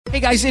Hey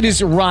guys, it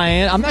is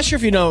Ryan. I'm not sure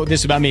if you know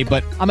this about me,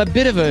 but I'm a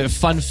bit of a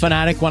fun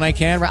fanatic when I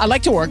can. I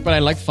like to work, but I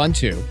like fun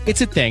too.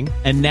 It's a thing.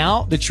 And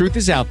now the truth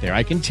is out there.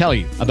 I can tell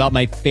you about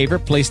my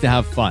favorite place to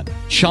have fun.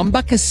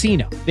 Chumba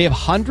Casino. They have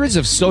hundreds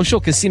of social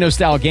casino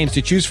style games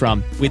to choose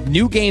from with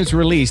new games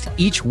released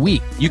each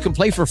week. You can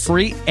play for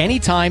free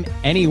anytime,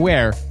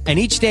 anywhere. And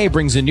each day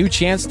brings a new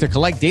chance to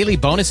collect daily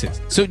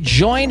bonuses. So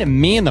join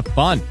me in the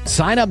fun.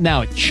 Sign up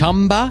now at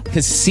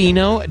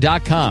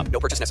ChumbaCasino.com. No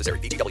purchase necessary.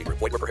 VGW.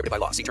 Void where prohibited by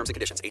law. See terms and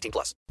conditions.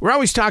 18+. We're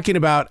always talking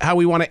about how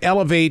we want to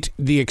elevate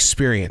the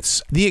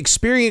experience. The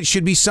experience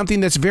should be something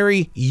that's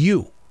very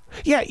you.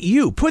 Yeah,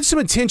 you. Put some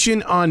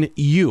attention on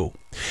you.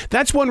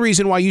 That's one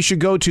reason why you should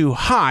go to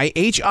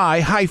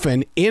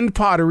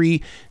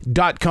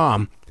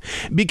hi-endpottery.com.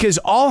 Because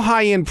all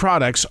high-end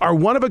products are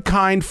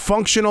one-of-a-kind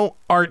functional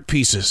art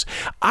pieces.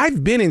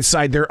 I've been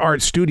inside their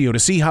art studio to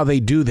see how they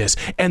do this,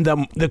 and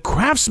the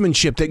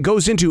craftsmanship that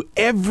goes into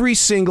every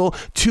single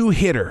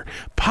two-hitter,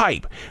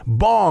 pipe,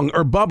 bong,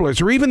 or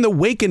bubblers, or even the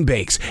wake and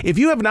bakes. If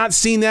you have not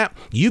seen that,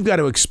 you've got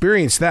to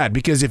experience that,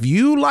 because if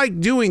you like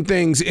doing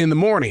things in the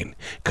morning,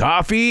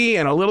 coffee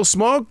and a little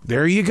smoke,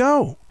 there you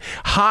go.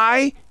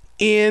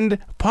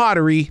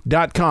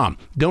 Endpottery.com.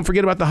 Don't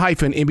forget about the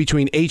hyphen in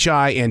between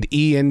H-I and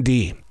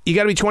E-N-D. You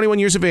got to be 21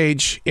 years of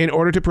age in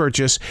order to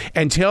purchase,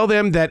 and tell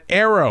them that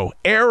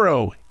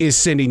Arroe is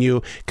sending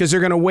you, because they're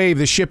going to waive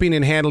the shipping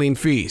and handling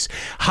fees.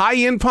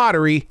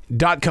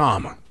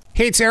 Endpottery.com.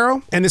 Hey, it's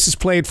Arroe, and this is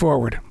Play It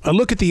Forward. A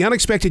look at the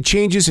unexpected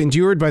changes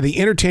endured by the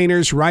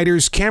entertainers,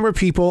 writers, camera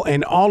people,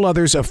 and all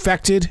others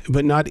affected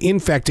but not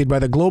infected by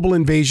the global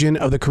invasion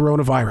of the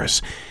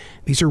coronavirus.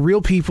 These are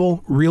real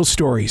people, real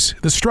stories.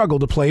 The struggle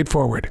to play it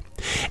forward.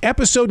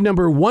 Episode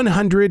number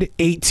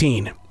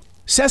 118.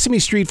 Sesame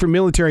Street for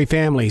Military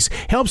Families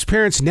helps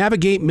parents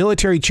navigate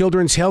military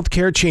children's health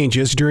care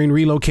changes during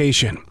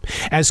relocation,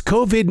 as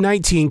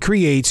COVID-19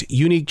 creates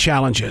unique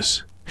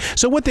challenges.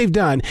 So what they've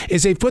done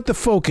is they've put the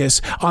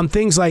focus on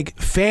things like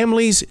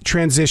families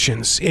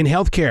transitions in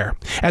healthcare,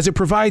 as it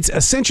provides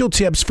essential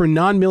tips for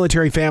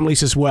non-military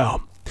families as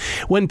well.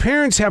 When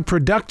parents have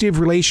productive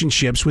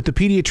relationships with the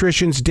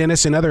pediatricians,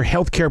 dentists, and other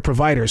healthcare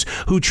providers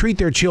who treat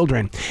their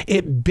children,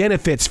 it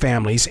benefits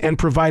families and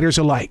providers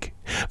alike.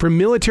 For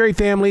military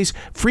families,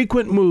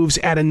 frequent moves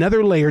add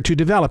another layer to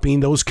developing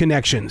those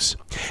connections.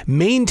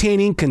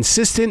 Maintaining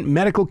consistent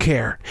medical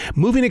care,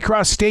 moving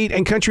across state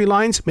and country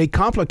lines may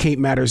complicate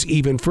matters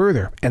even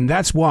further. And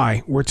that's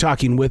why we're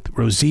talking with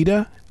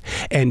Rosita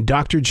and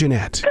Dr.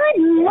 Jeanette.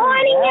 Good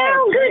morning,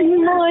 Arroe. Good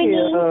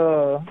morning.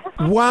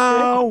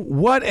 Wow,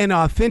 what an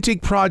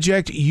authentic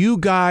project you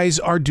guys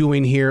are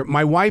doing here.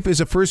 My wife is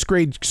a first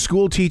grade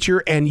school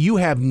teacher, and you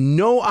have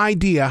no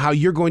idea how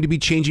you're going to be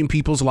changing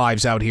people's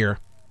lives out here.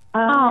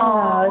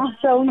 Oh,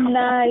 so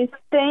nice.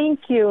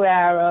 Thank you,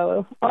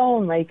 Arroe.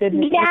 Oh, my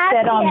goodness. You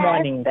said on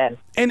morning then.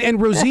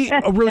 And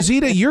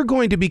Rosita, you're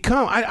going to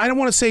become, I don't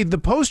want to say the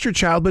poster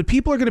child, but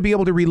people are going to be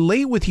able to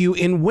relate with you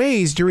in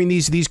ways during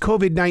these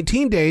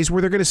COVID-19 days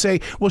where they're going to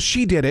say, well,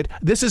 she did it.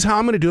 This is how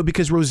I'm going to do it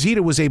because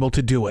Rosita was able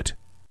to do it.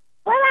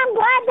 Well, I'm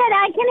glad that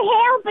I can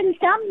help in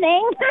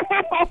something.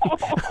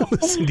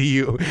 Listen to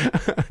you.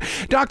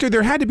 Doctor,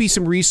 there had to be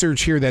some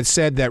research here that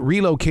said that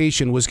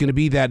relocation was going to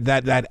be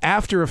that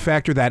after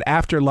effect or that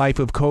afterlife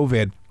of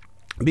COVID.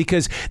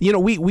 Because we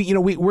know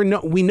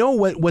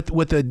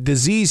what the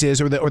disease is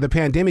or the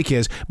pandemic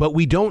is, but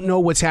we don't know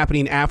what's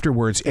happening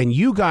afterwards. And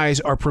you guys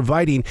are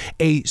providing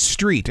a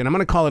street, and I'm going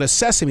to call it a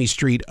Sesame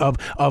Street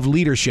of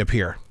leadership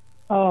here.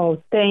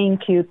 Oh,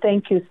 thank you.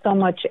 Thank you so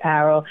much,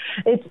 Arroe.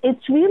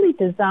 It's really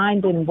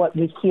designed in what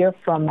we hear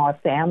from our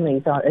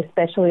families,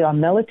 especially our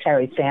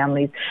military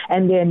families,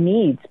 and their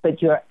needs.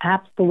 But you're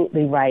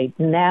absolutely right.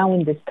 Now,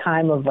 in this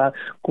time of a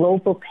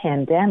global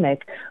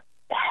pandemic,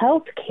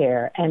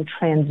 healthcare and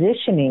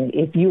transitioning,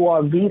 if you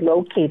are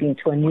relocating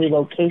to a new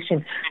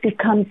location,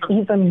 becomes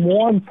even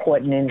more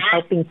important in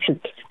helping to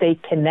stay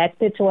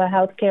connected to a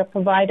healthcare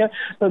provider.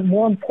 But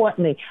more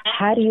importantly,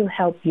 how do you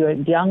help your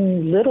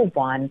young little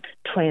one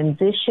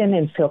transition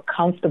and feel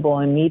comfortable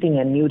in meeting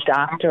a new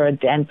doctor, a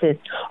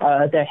dentist,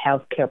 or other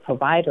healthcare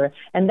provider?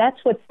 And that's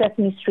what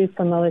Sesame Street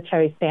for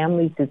Military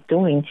Families is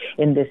doing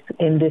in this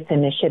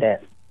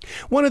initiative.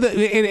 And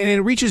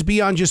it reaches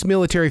beyond just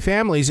military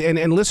families,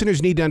 and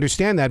listeners need to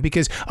understand that,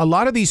 because a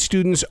lot of these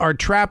students are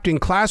trapped in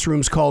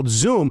classrooms called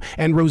Zoom.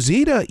 And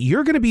Rosita,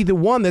 you're going to be the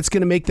one that's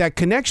going to make that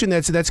connection.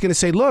 That's going to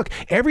say, look,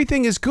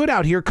 everything is good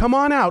out here. Come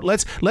on out.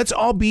 Let's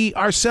all be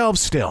ourselves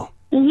still.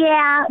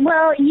 Yeah,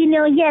 well,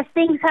 yes,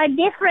 things are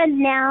different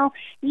now.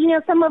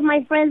 Some of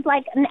my friends,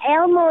 like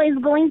Elmo, is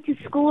going to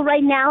school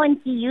right now, and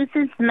he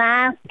uses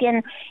mask,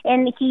 and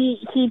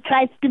he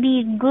tries to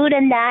be good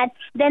in that.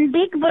 Then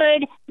Big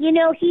Bird, he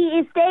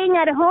is staying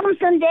at home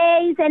some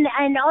days, and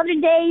other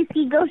days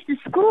he goes to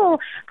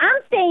school.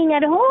 I'm staying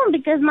at home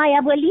because my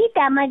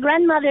abuelita, my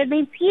grandmother,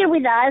 lives here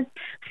with us.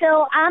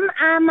 So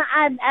I'm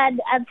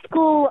at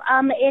school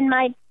in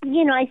my,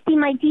 I see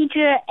my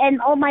teacher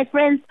and all my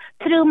friends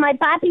through my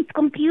papi's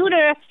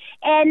computer,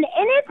 and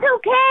it's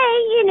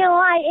okay,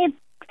 it's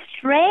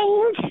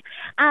strange.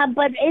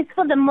 but it's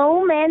for the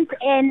moment,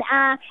 and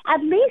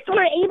at least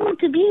we're able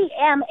to be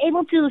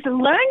able to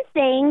learn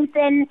things,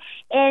 and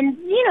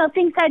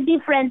things are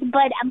different,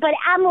 but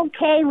I'm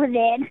okay with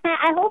it.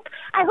 I hope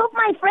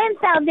my friends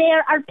out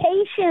there are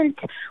patient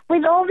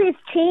with all these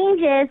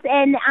changes,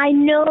 and I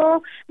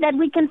know that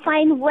we can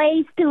find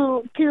ways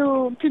to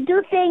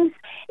do things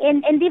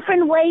in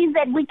different ways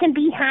that we can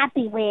be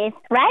happy with,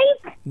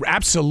 right?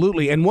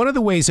 Absolutely. And one of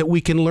the ways that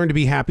we can learn to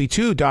be happy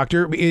too,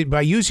 Doctor,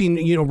 by using,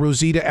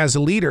 Rosita as a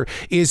leader,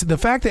 is the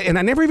fact that, and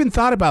I never even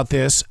thought about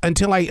this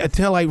until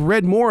I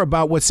read more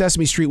about what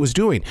Sesame Street was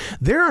doing.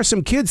 There are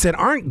some kids that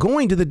aren't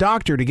going to the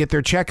doctor to get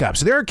their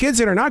checkups. There are kids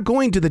that are not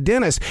going to the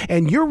dentist,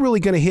 and you're really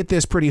going to hit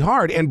this pretty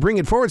hard and bring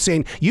it forward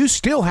saying, you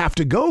still have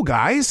to go,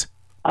 guys.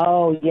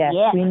 Oh, yes.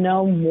 We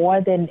know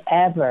more than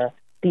ever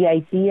the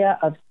idea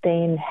of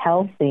staying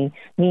healthy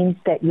means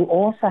that you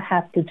also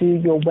have to do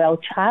your well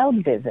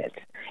child visits.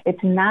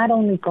 It's not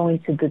only going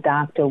to the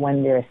doctor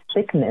when there's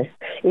sickness.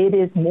 It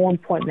is more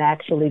important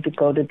actually to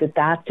go to the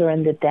doctor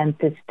and the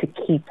dentist to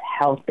keep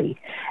healthy.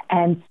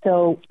 And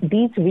so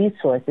these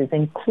resources,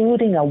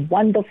 including a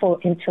wonderful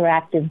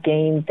interactive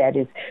game that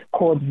is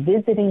called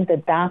Visiting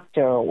the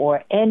Doctor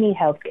or any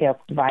healthcare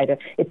provider,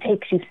 it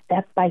takes you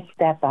step by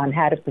step on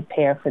how to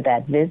prepare for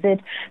that visit.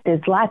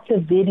 There's lots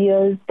of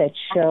videos that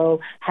show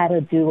how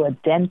to do a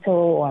dental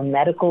or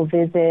medical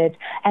visit,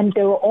 and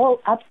they're all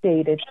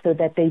updated so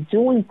that they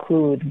do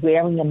include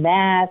wearing a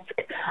mask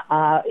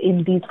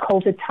in these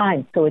COVID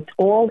times. So it's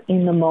all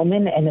in the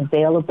moment and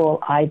available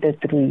either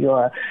through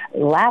your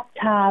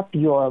laptop,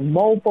 your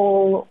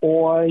mobile,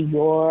 or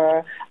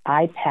your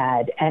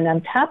iPad. And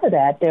on top of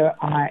that, there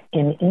are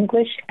in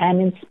English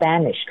and in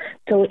Spanish.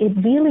 So it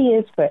really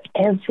is for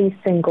every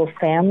single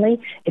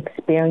family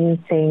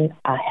experiencing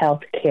a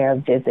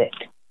healthcare visit.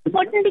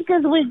 Important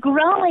because we're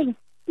growing.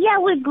 Yeah,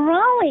 we're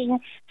growing.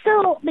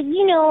 So, we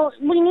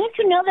need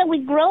to know that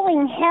we're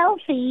growing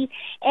healthy.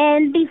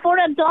 And before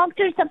a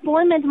doctor's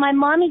appointment, my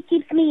mommy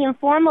keeps me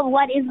informed of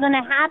what is going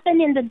to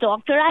happen in the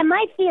doctor. I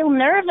might feel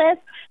nervous,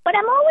 but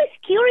I'm always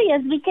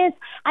curious because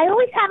I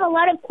always have a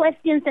lot of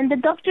questions, and the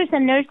doctors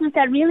and nurses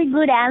are really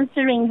good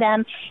answering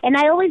them. And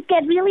I always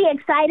get really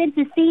excited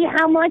to see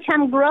how much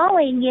I'm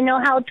growing,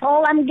 how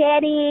tall I'm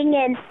getting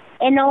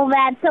and all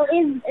that. So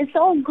it's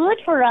all good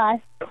for us.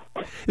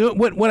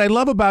 What I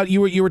love about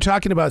you were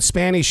talking about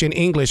Spanish and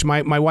English,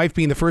 my wife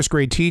being the first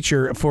grade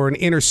teacher for an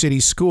inner city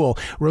school.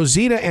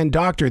 Rosita and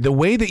Doctor, the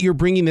way that you're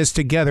bringing this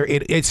together,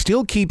 it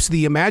still keeps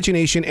the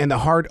imagination and the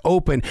heart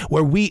open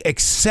where we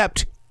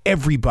accept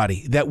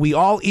everybody, that we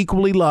all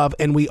equally love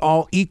and we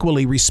all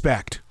equally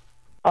respect.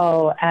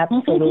 Oh,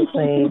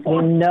 absolutely.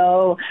 we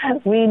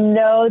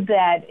know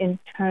that in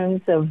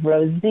terms of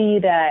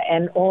Rosita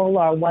and all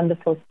our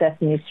wonderful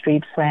Sesame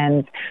Street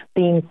friends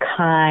being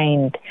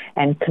kind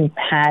and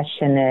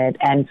compassionate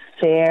and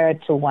fair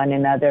to one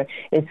another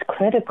is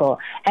critical.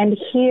 And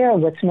here,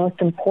 what's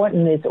most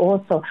important is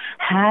also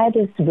how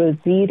does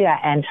Rosita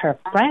and her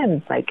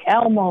friends like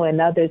Elmo and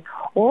others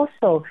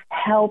also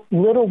help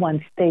little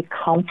ones stay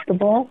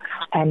comfortable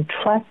and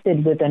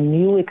trusted with a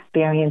new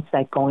experience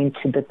like going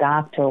to the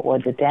doctor or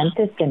the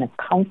dentist in a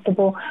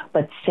comfortable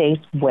but safe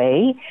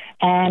way.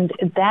 And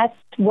that's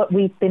what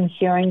we've been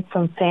hearing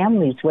from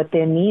families, what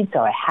their needs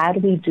are. How do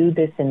we do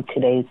this in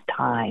today's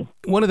time?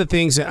 One of the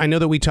things that I know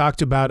that we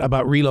talked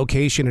about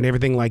relocation and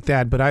everything like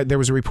that, but there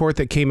was a report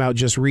that came out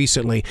just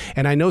recently,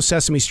 and I know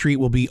Sesame Street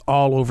will be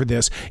all over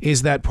this,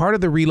 is that part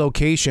of the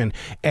relocation,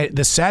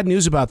 the sad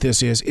news about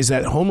this is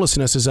that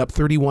homelessness is up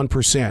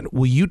 31%.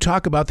 Will you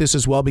talk about this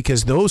as well?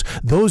 Because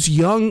those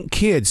young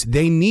kids,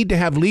 they need to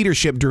have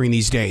leadership during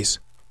these days.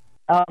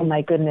 Oh,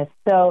 my goodness.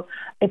 So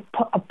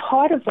a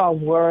part of our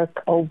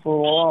work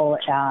overall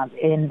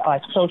in our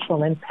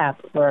social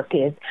impact work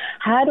is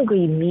how do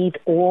we meet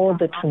all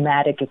the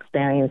traumatic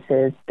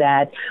experiences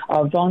that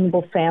our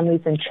vulnerable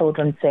families and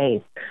children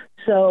face?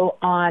 So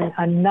on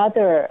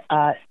another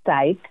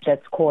site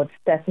that's called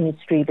Sesame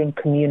Street and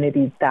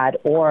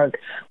Communities.org,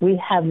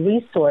 we have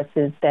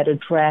resources that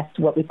address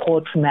what we call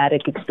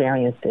traumatic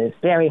experiences,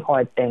 very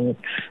hard things,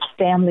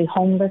 family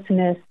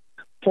homelessness,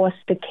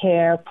 foster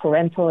care,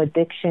 parental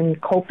addiction,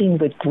 coping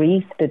with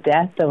grief, the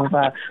death of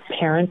a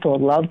parent or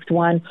loved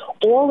one.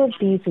 All of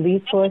these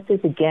resources,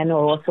 again,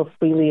 are also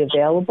freely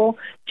available,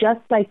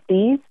 just like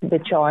these,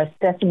 which are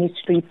Sesame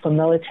Street for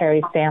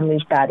Military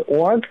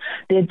FamiliesTransitions.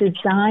 They're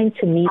designed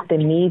to meet the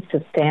needs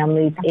of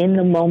families in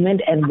the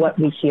moment, and what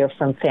we hear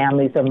from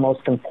families are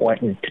most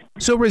important.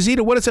 So,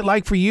 Rosita, what is it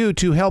like for you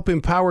to help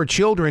empower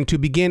children to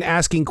begin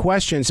asking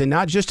questions and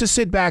not just to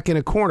sit back in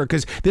a corner?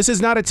 Because this is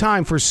not a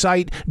time for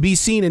sight, be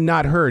seen and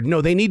not heard.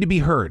 No, they need to be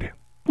heard.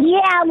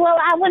 Yeah, well,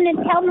 I want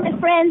to tell my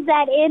friends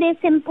that it is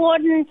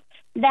important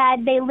that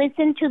they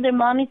listen to their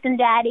mommies and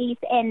daddies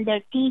and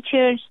their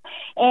teachers,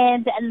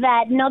 and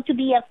that not to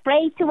be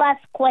afraid to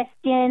ask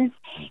questions,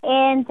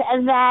 and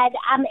that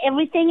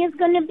everything is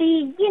going to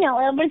be,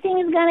 everything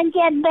is going to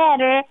get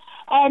better.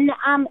 And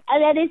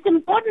that it's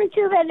important,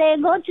 too, that they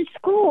go to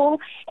school,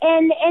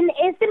 and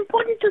it's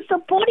important to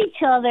support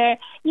each other.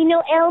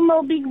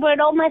 Elmo, Big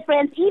Bird, all my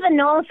friends, even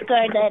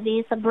Oscar, that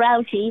is a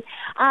grouchy,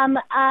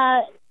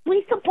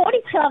 we support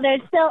each other.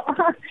 So,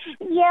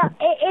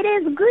 it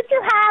is good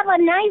to have a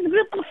nice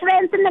group of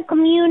friends in the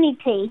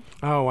community.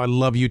 Oh, I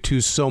love you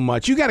two so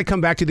much. You got to come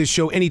back to this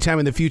show anytime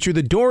in the future.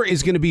 The door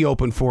is going to be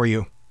open for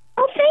you.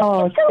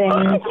 Thank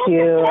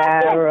you,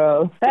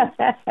 Arroe. Same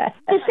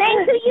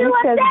to you.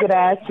 Muchas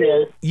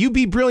gracias. You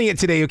be brilliant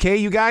today, okay,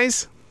 you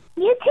guys?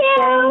 You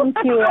too.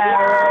 Thank you,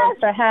 Arroe,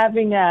 for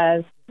having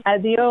us.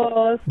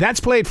 Adios. That's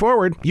Play It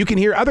Forward. You can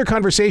hear other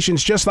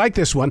conversations just like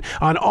this one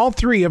on all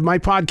 3 of my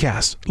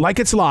podcasts, Like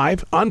It's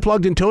Live,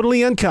 Unplugged and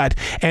Totally Uncut,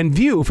 and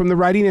View from the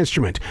Writing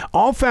Instrument,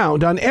 all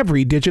found on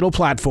every digital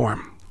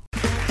platform.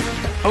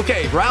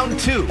 Okay, round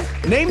 2.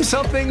 Name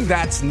something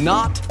that's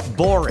not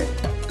boring.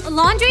 A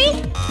laundry?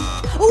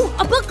 Ooh,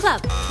 a book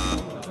club.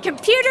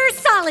 Computer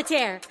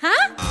solitaire,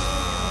 huh?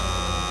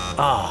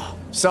 Ah,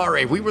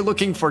 sorry, we were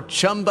looking for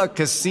Chumba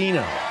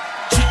Casino.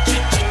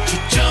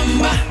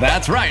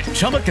 That's right,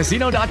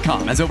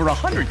 ChumbaCasino.com has over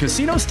 100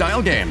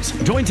 casino-style games.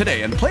 Join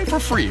today and play for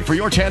free for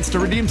your chance to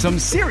redeem some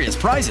serious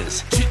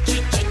prizes.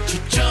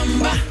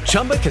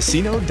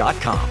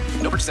 ChumbaCasino.com.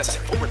 No purchase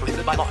necessary. Void where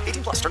prohibited by law.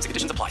 18+ terms and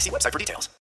conditions apply. See website for details.